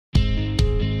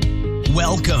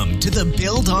Welcome to the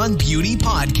Build on Beauty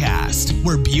podcast,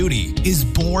 where beauty is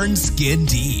born skin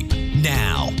deep.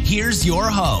 Now, here's your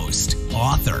host,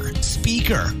 author,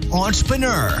 speaker,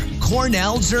 entrepreneur,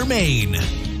 Cornell Jermaine.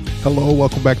 Hello,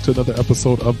 welcome back to another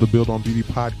episode of the Build on Beauty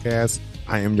podcast.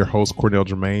 I am your host, Cornell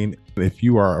Jermaine. If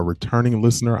you are a returning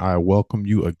listener, I welcome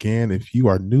you again. If you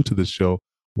are new to the show,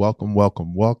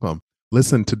 welcome.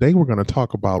 Listen, today we're going to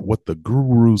talk about what the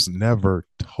gurus never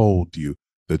told you.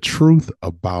 The truth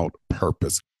about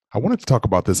purpose. I wanted to talk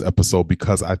about this episode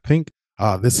because I think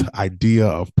this idea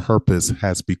of purpose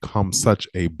has become such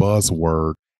a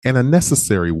buzzword and a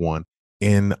necessary one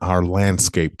in our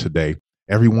landscape today.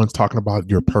 Everyone's talking about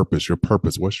your purpose.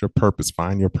 What's your purpose?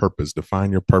 Find your purpose.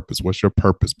 Define your purpose. What's your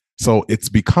purpose? So it's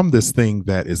become this thing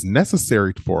that is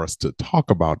necessary for us to talk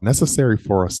about, necessary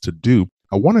for us to do.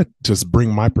 I want to just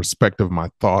bring my perspective, my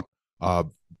thought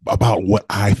about what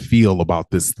I feel about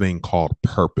this thing called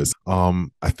purpose.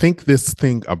 I think this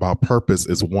thing about purpose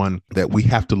is one that we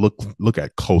have to look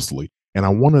at closely. And I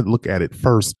want to look at it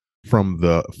first from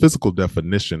the physical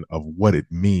definition of what it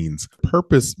means.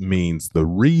 Purpose means the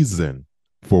reason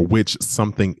for which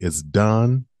something is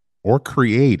done or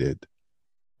created,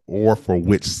 or for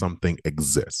which something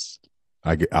exists.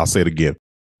 I'll say it again.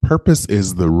 Purpose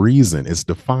is the reason. It's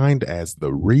defined as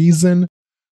the reason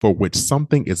for which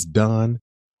something is done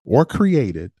or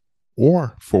created,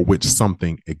 or for which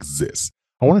something exists.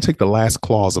 I want to take the last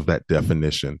clause of that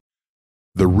definition.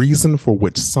 The reason for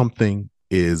which something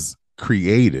is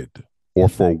created, or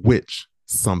for which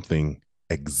something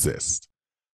exists.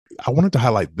 I wanted to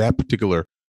highlight that particular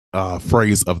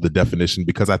phrase of the definition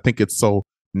because I think it's so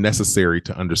necessary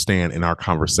to understand in our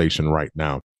conversation right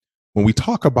now. When we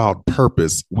talk about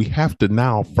purpose, we have to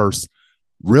now first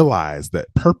realize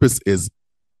that purpose is,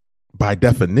 by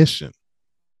definition,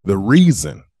 the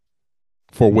reason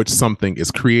for which something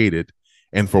is created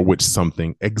and for which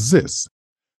something exists.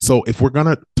 So if we're going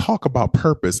to talk about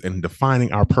purpose and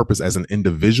defining our purpose as an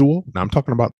individual, now I'm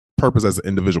talking about purpose as an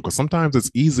individual, because sometimes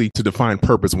it's easy to define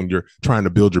purpose when you're trying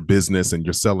to build your business and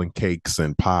you're selling cakes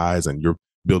and pies and you're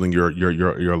building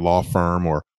your law firm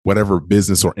or whatever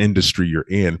business or industry you're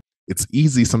in. It's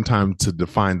easy sometimes to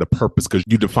define the purpose because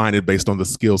you define it based on the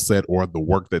skill set or the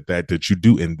work that you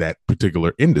do in that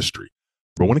particular industry.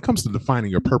 But when it comes to defining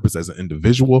your purpose as an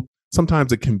individual,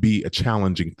 sometimes it can be a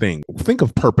challenging thing. Think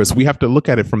of purpose. We have to look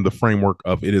at it from the framework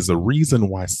of it is a reason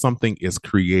why something is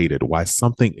created, why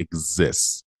something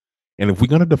exists. And if we're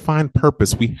going to define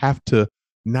purpose, we have to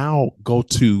now go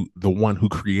to the one who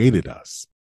created us.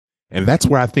 And that's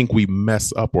where I think we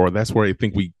mess up, or that's where I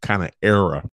think we kind of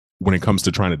err when it comes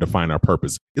to trying to define our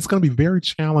purpose. It's going to be very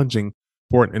challenging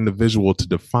for an individual to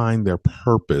define their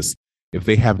purpose if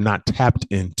they have not tapped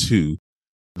into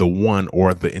the one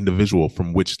or the individual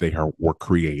from which they were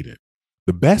created.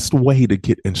 The best way to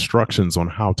get instructions on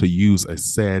how to use a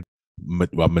said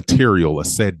material, a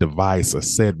said device, a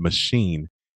said machine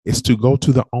is to go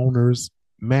to the owner's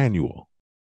manual.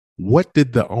 What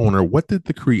did the owner, what did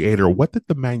the creator, what did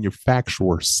the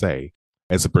manufacturer say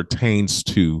as it pertains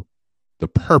to the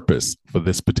purpose for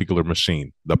this particular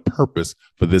machine, the purpose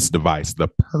for this device, the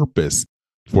purpose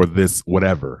for this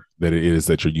whatever that it is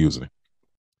that you're using?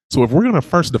 So if we're going to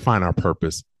first define our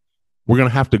purpose, we're going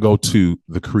to have to go to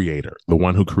the creator, the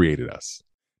one who created us.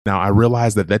 Now, I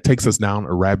realize that takes us down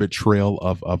a rabbit trail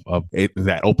of it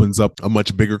that opens up a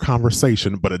much bigger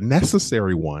conversation, but a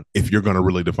necessary one if you're going to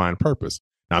really define purpose.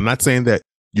 Now, I'm not saying that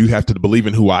you have to believe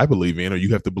in who I believe in, or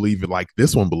you have to believe it like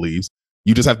this one believes.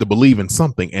 You just have to believe in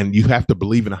something, and you have to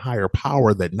believe in a higher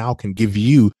power that now can give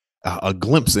you a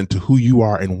glimpse into who you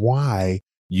are and why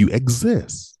you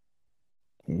exist.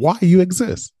 Why you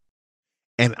exist.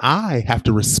 And I have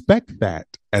to respect that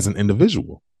as an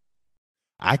individual.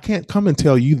 I can't come and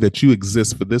tell you that you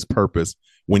exist for this purpose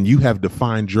when you have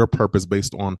defined your purpose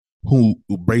based on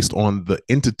the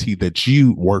entity that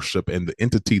you worship and the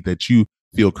entity that you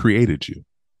feel created you.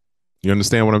 You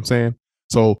understand what I'm saying?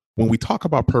 So when we talk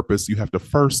about purpose, you have to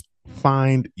first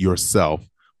find yourself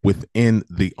within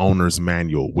the owner's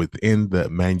manual, within the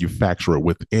manufacturer,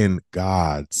 within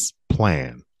God's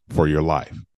plan for your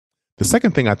life. The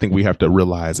second thing I think we have to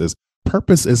realize is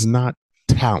purpose is not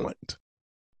talent.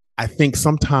 I think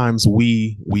sometimes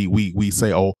we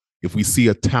say, oh, if we see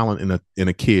a talent in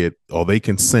a kid, oh, they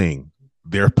can sing,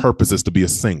 their purpose is to be a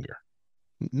singer.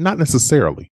 Not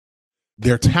necessarily.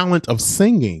 Their talent of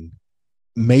singing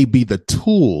may be the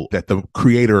tool that the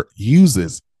creator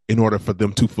uses in order for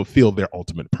them to fulfill their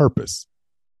ultimate purpose.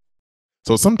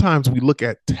 So sometimes we look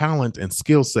at talent and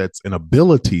skill sets and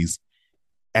abilities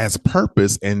as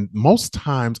purpose. And most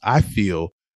times I feel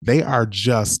They are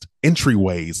just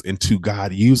entryways into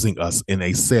God using us in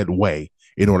a said way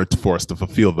in order for us to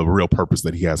fulfill the real purpose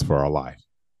that he has for our life.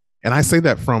 And I say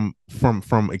that from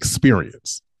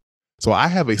experience. So I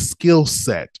have a skill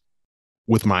set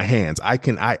with my hands. I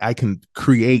can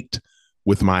create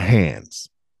with my hands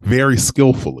very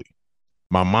skillfully.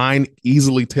 My mind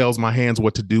easily tells my hands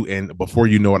what to do, and before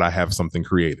you know it, I have something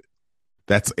created.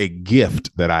 That's a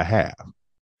gift that I have,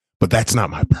 but that's not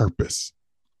my purpose.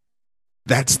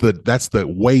 That's the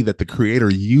way that the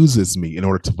Creator uses me in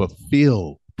order to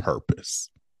fulfill purpose.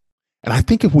 And I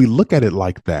think if we look at it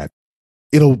like that,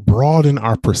 it'll broaden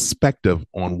our perspective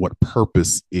on what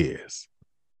purpose is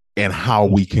and how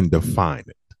we can define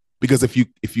it. Because if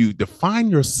you define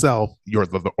yourself,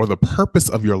 or the purpose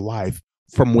of your life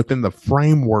from within the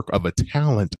framework of a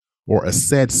talent or a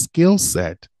said skill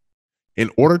set, in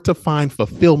order to find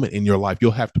fulfillment in your life,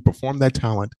 you'll have to perform that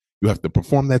talent, you have to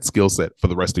perform that skill set for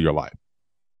the rest of your life,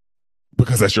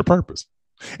 because that's your purpose.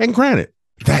 And granted,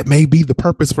 that may be the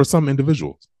purpose for some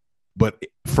individuals, but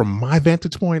from my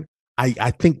vantage point,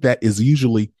 I think that is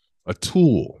usually a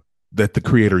tool that the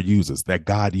Creator uses, that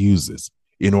God uses,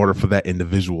 in order for that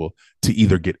individual to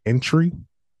either get entry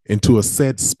into a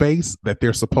said space that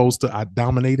they're supposed to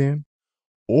dominate in,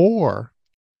 or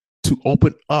to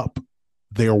open up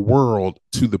their world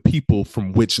to the people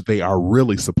from which they are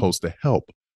really supposed to help,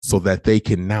 so that they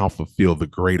can now fulfill the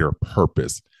greater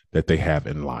purpose that they have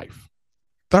in life.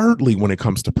 Thirdly, when it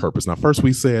comes to purpose, now first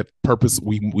we said purpose,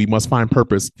 we must find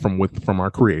purpose from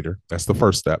our Creator. That's the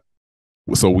first step.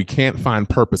 So we can't find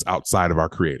purpose outside of our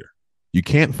Creator. You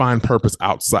can't find purpose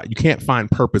outside. You can't find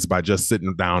purpose by just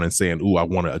sitting down and saying, "Ooh, I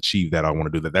want to achieve that. I want to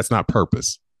do that." That's not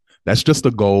purpose. That's just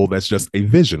a goal. That's just a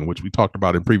vision, which we talked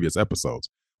about in previous episodes,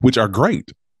 which are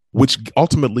great, which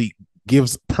ultimately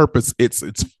gives purpose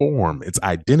its form, its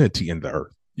identity in the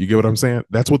earth. You get what I'm saying?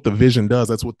 That's what the vision does.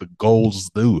 That's what the goals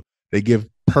do. They give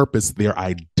purpose their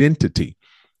identity,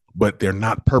 but they're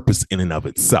not purpose in and of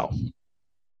itself.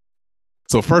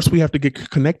 So first we have to get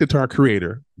connected to our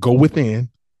Creator, go within,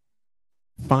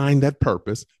 find that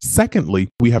purpose. Secondly,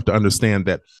 we have to understand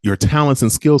that your talents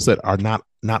and skill set are not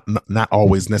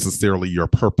always necessarily your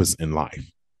purpose in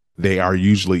life. They are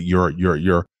usually your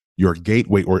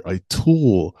gateway, or a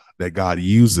tool that God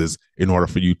uses in order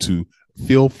for you to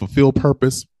fulfill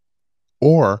purpose,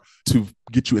 or to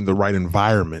get you in the right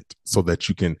environment so that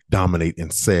you can dominate in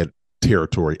said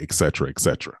territory, et cetera, et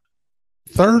cetera.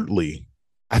 Thirdly,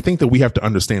 I think that we have to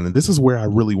understand, and this is where I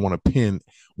really want to pin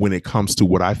when it comes to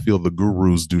what I feel the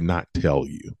gurus do not tell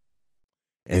you.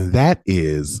 And that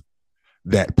is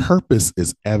that purpose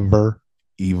is ever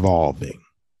evolving.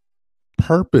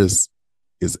 Purpose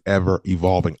is ever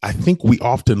evolving. I think we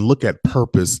often look at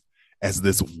purpose as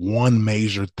this one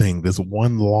major thing, this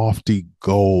one lofty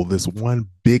goal, this one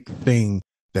big thing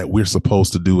that we're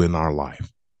supposed to do in our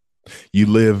life. You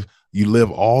live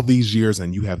all these years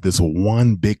and you have this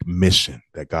one big mission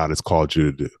that God has called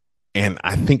you to do. And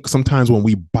I think sometimes when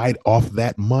we bite off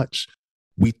that much,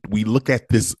 we look at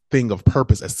this thing of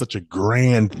purpose as such a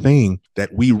grand thing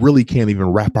that we really can't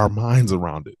even wrap our minds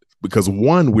around it. Because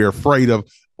one, we're afraid of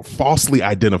falsely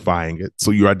identifying it.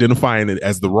 So you're identifying it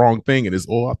as the wrong thing. And it's,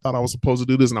 oh, I thought I was supposed to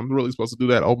do this and I'm really supposed to do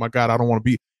that. Oh my God, I don't want to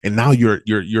be. And now you're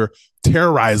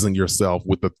terrorizing yourself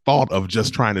with the thought of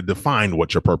just trying to define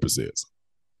what your purpose is,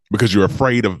 because you're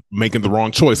afraid of making the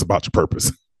wrong choice about your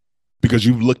purpose, because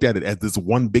you've looked at it as this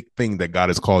one big thing that God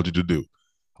has called you to do.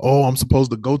 Oh, I'm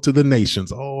supposed to go to the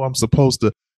nations. Oh, I'm supposed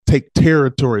to take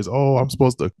territories. Oh, I'm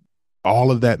supposed to. All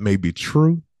of that may be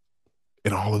true,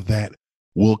 and all of that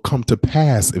will come to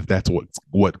pass if that's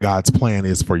what God's plan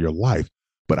is for your life.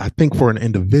 But I think for an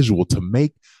individual to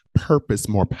make purpose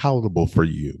more palatable for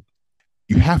you,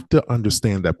 you have to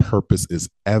understand that purpose is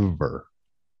ever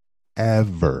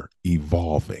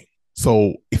evolving.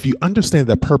 So if you understand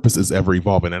that purpose is ever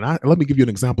evolving, and let me give you an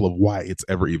example of why it's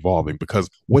ever evolving, because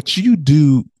what you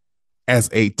do as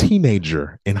a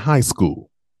teenager in high school,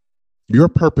 your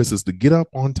purpose is to get up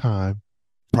on time,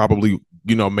 probably,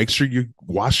 make sure you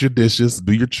wash your dishes,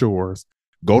 do your chores,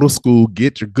 go to school,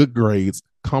 get your good grades,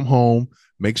 come home,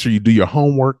 make sure you do your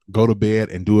homework, go to bed,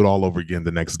 and do it all over again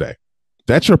the next day.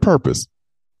 That's your purpose.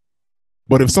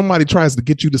 But if somebody tries to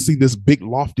get you to see this big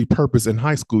lofty purpose in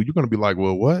high school, you're going to be like,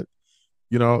 well, what?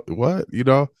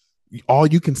 All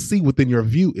you can see within your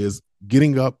view is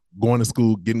getting up, going to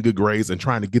school, getting good grades, and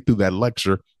trying to get through that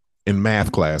lecture in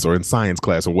math class or in science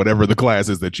class or whatever the class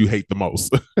is that you hate the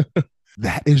most.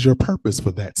 That is your purpose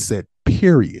for that set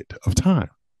period of time.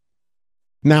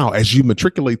 Now, as you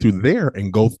matriculate through there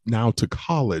and go now to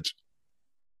college,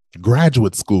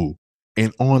 graduate school,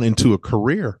 and on into a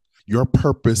career, your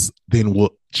purpose then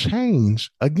will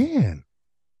change again.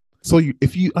 So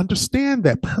if you understand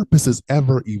that purpose is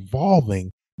ever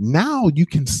evolving, now you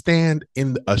can stand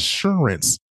in the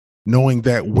assurance knowing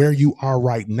that where you are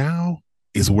right now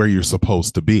is where you're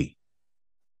supposed to be.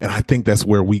 And I think that's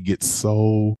where we get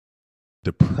so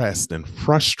depressed and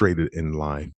frustrated in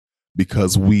life,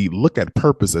 because we look at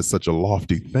purpose as such a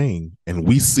lofty thing and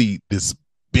we see this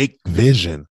big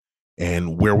vision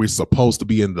and where we're supposed to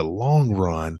be in the long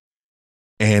run.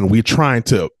 And we're trying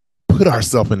to put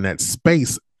ourselves in that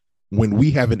space when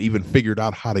we haven't even figured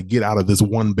out how to get out of this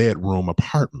 1-bedroom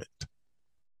apartment.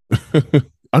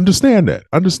 Understand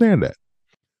that.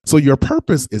 So your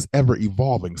purpose is ever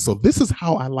evolving. So this is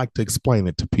how I like to explain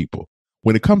it to people.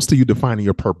 When it comes to you defining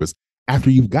your purpose, after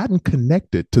you've gotten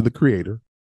connected to the Creator,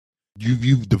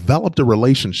 you've developed a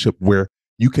relationship where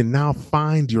you can now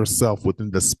find yourself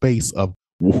within the space of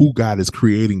who God is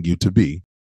creating you to be.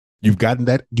 You've gotten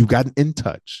in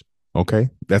touch. Okay.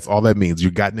 That's all that means.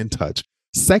 You've gotten in touch.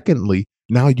 Secondly,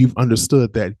 now you've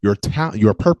understood that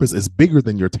your purpose is bigger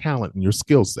than your talent and your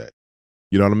skill set.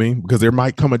 You know what I mean? Because there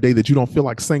might come a day that you don't feel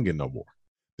like singing no more.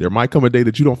 There might come a day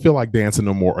that you don't feel like dancing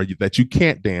no more, or that you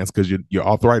can't dance because your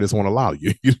arthritis won't allow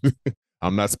you.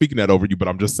 I'm not speaking that over you, but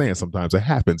I'm just saying sometimes it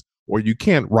happens. Or you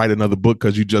can't write another book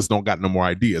because you just don't got no more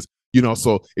ideas.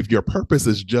 So if your purpose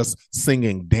is just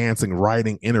singing, dancing,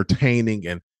 writing,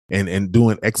 entertaining, and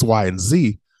doing X, Y, and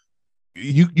Z,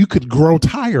 you could grow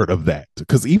tired of that,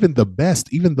 because even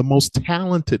the most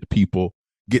talented people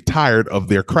get tired of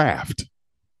their craft.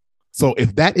 So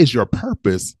if that is your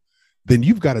purpose, then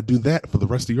you've got to do that for the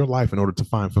rest of your life in order to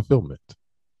find fulfillment.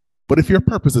 But if your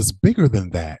purpose is bigger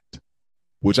than that,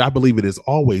 which I believe it is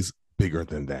always bigger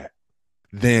than that,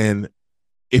 then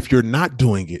if you're not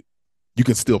doing it, you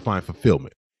can still find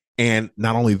fulfillment. And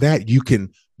not only that, you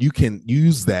can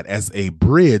use that as a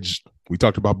bridge. We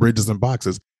talked about bridges and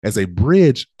boxes, as a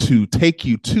bridge to take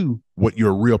you to what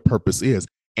your real purpose is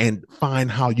and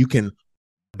find how you can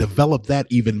develop that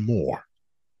even more.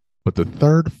 But the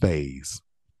third phase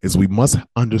is we must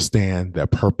understand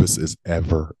that purpose is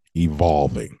ever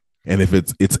evolving. And if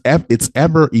it's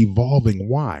ever evolving,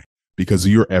 why? Because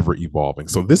you're ever evolving.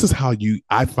 So this is how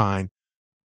I find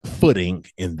footing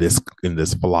in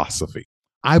this philosophy.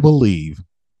 I believe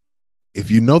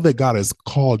if you know that God has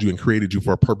called you and created you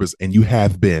for a purpose, and you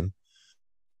have been,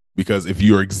 because if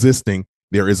you're existing,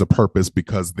 there is a purpose,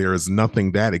 because there is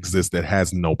nothing that exists that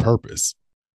has no purpose.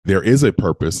 There is a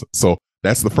purpose. So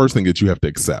that's the first thing that you have to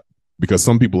accept, because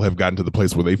some people have gotten to the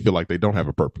place where they feel like they don't have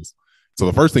a purpose. So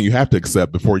the first thing you have to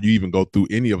accept before you even go through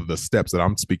any of the steps that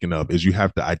I'm speaking of is you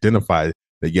have to identify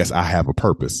that, yes, I have a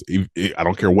purpose. I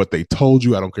don't care what they told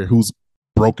you. I don't care who's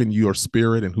broken your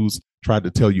spirit and who's tried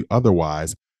to tell you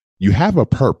otherwise. You have a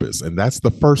purpose, and that's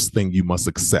the first thing you must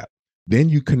accept. Then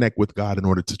you connect with God in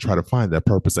order to try to find that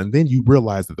purpose. And then you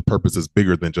realize that the purpose is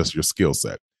bigger than just your skill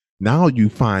set. Now you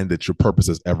find that your purpose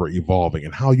is ever evolving.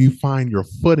 And how you find your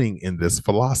footing in this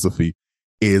philosophy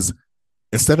is,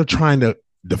 instead of trying to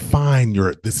define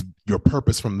your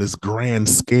purpose from this grand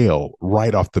scale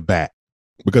right off the bat,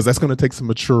 because that's going to take some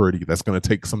maturity, that's going to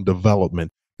take some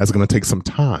development, that's going to take some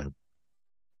time.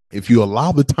 If you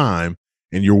allow the time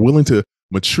and you're willing to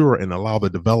mature and allow the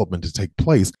development to take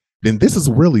place, then this is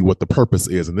really what the purpose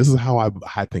is. And this is how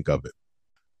I think of it.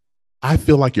 I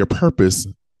feel like your purpose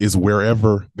is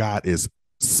wherever God is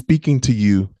speaking to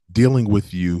you, dealing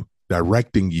with you,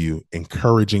 directing you,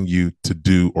 encouraging you to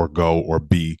do or go or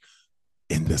be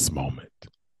in this moment.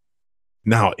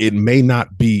 Now, it may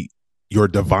not be your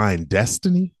divine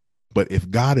destiny, but if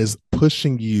God is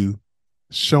pushing you,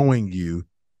 showing you,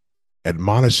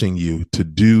 admonishing you to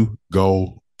do,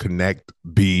 go, connect,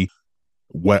 be,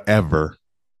 whatever,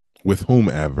 with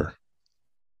whomever,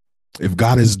 if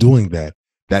God is doing that,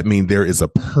 that means there is a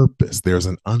purpose. There's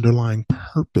an underlying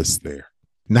purpose there.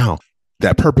 Now,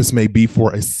 that purpose may be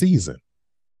for a season,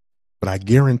 but I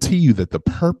guarantee you that the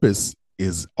purpose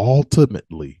is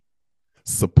ultimately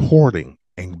supporting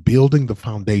and building the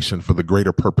foundation for the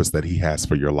greater purpose that He has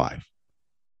for your life.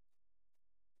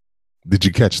 Did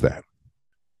you catch that?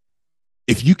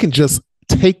 If you can just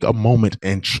take a moment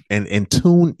and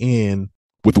tune in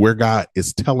with where God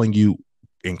is telling you,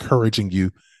 encouraging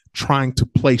you, trying to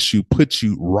place you, put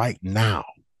you right now.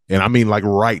 And I mean like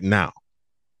right now,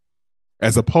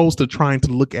 as opposed to trying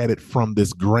to look at it from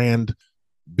this grand,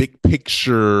 big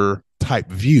picture type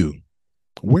view.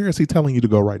 Where is He telling you to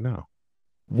go right now?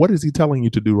 What is He telling you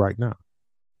to do right now?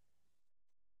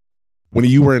 When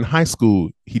you were in high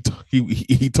school, he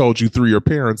told you through your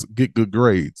parents, get good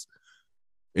grades.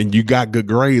 And you got good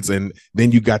grades, and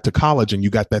then you got to college and you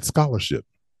got that scholarship.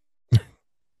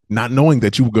 Not knowing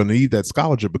that you were going to need that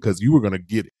scholarship because you were going to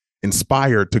get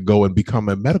inspired to go and become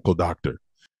a medical doctor.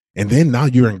 And then now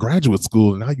you're in graduate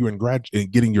school, and now you're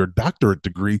in getting your doctorate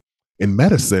degree in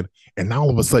medicine. And now all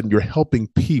of a sudden you're helping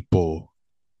people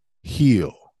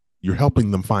heal. You're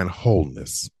helping them find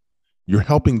wholeness. You're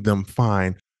helping them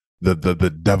find the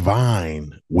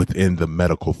divine within the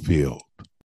medical field.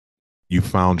 You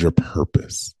found your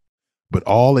purpose. But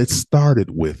all it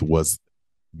started with was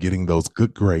getting those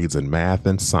good grades in math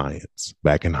and science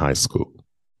back in high school.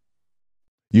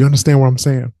 You understand what I'm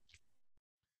saying?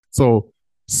 So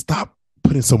stop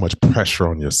putting so much pressure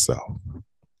on yourself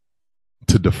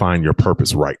to define your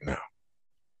purpose right now.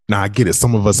 Now, I get it.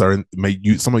 Some of us are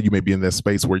some of you may be in that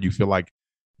space where you feel like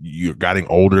you're getting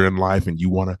older in life and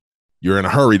you're in a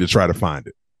hurry to try to find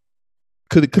it.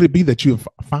 Could it be that you have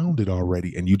found it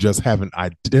already and you just haven't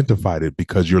identified it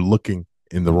because you're looking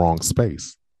in the wrong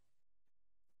space?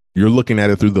 You're looking at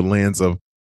it through the lens of,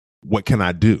 what can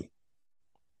I do?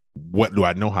 What do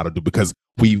I know how to do? Because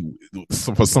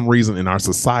for some reason in our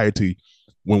society,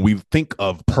 when we think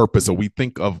of purpose, or we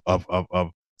think of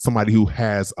somebody who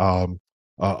has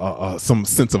some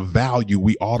sense of value,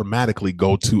 we automatically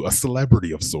go to a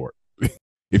celebrity of sort.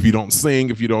 If you don't sing,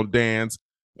 if you don't dance,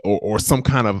 or some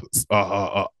kind of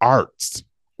arts,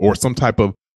 or some type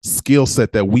of skill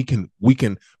set that we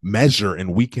can measure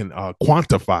and we can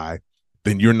quantify,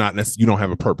 then you don't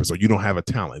have a purpose, or you don't have a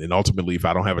talent. And ultimately, if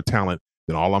I don't have a talent,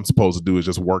 then all I'm supposed to do is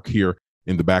just work here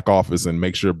in the back office and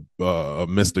make sure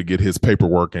Mr. get his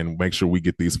paperwork and make sure we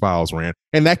get these files ran.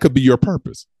 And that could be your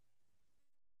purpose.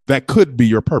 That could be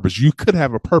your purpose. You could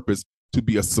have a purpose to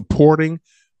be a supporting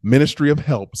ministry of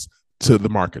helps to the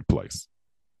marketplace.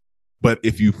 But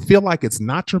if you feel like it's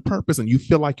not your purpose and you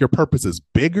feel like your purpose is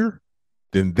bigger,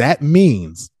 then that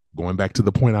means, going back to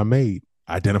the point I made,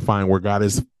 identifying where God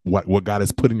is, what God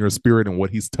has put in your spirit and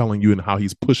what he's telling you and how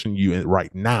he's pushing you in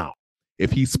right now.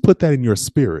 If he's put that in your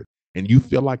spirit and you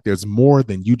feel like there's more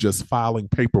than you just filing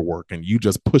paperwork and you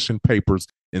just pushing papers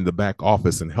in the back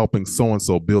office and helping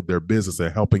so-and-so build their business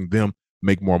and helping them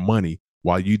make more money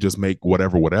while you just make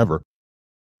whatever,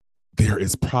 there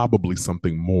is probably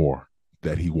something more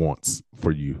that he wants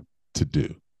for you to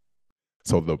do.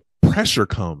 So the pressure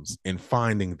comes in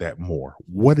finding that more.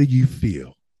 What do you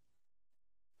feel?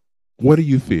 What do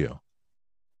you feel?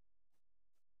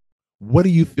 What do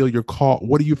you feel you're called?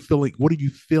 What are you feeling? What are you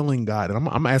feeling, God? And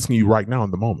I'm asking you right now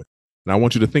in the moment. And I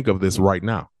want you to think of this right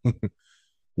now.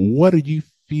 What do you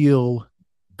feel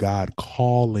God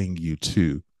calling you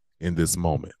to in this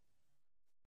moment?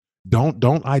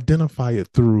 Don't identify it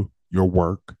through your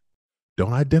work.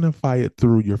 Don't identify it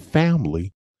through your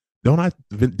family. Don't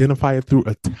identify it through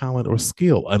a talent or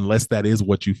skill, unless that is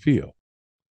what you feel.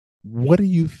 What do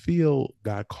you feel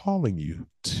God calling you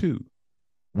to?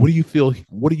 What do you feel?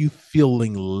 What are you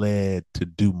feeling led to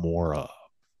do more of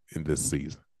in this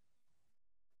season?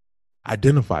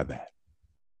 Identify that.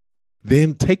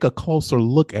 Then take a closer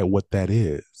look at what that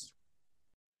is.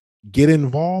 Get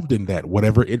involved in that,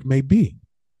 whatever it may be.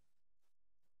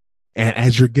 And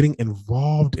as you're getting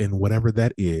involved in whatever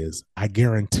that is, I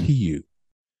guarantee you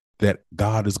that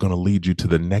God is going to lead you to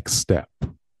the next step,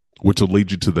 which will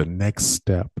lead you to the next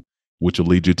step, which will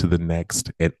lead you to the next.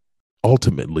 And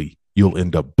ultimately, you'll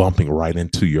end up bumping right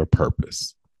into your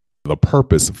purpose, the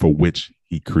purpose for which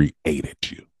he created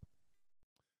you.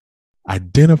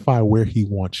 Identify where he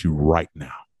wants you right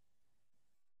now.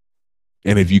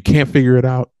 And if you can't figure it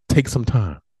out, take some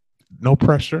time. No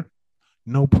pressure.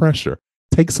 No pressure.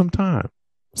 Take some time.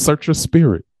 Search your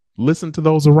spirit. Listen to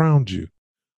those around you.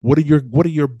 What do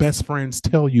your best friends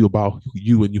tell you about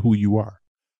you and who you are?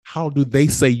 How do they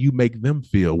say you make them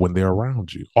feel when they're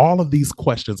around you? All of these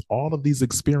questions, all of these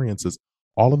experiences,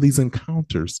 all of these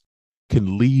encounters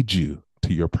can lead you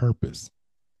to your purpose.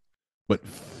 But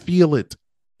feel it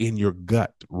in your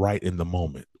gut right in the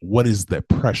moment. What is that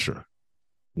pressure?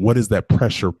 What is that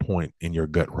pressure point in your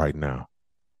gut right now?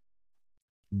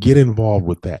 Get involved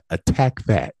with that. Attack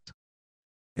that.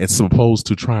 As opposed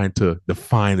to trying to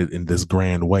define it in this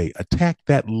grand way. Attack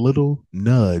that little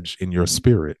nudge in your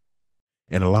spirit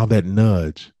and allow that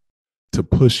nudge to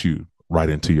push you right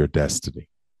into your destiny.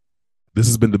 This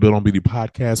has been the Build on Beauty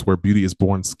podcast, where beauty is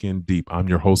born skin deep. I'm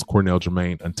your host, Cornell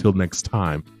Jermaine. Until next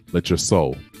time, let your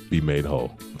soul be made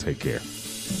whole. Take care.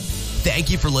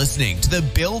 Thank you for listening to the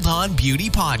Build on Beauty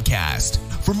podcast.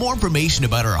 For more information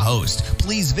about our host,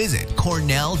 please visit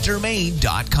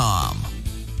cornelljermaine.com.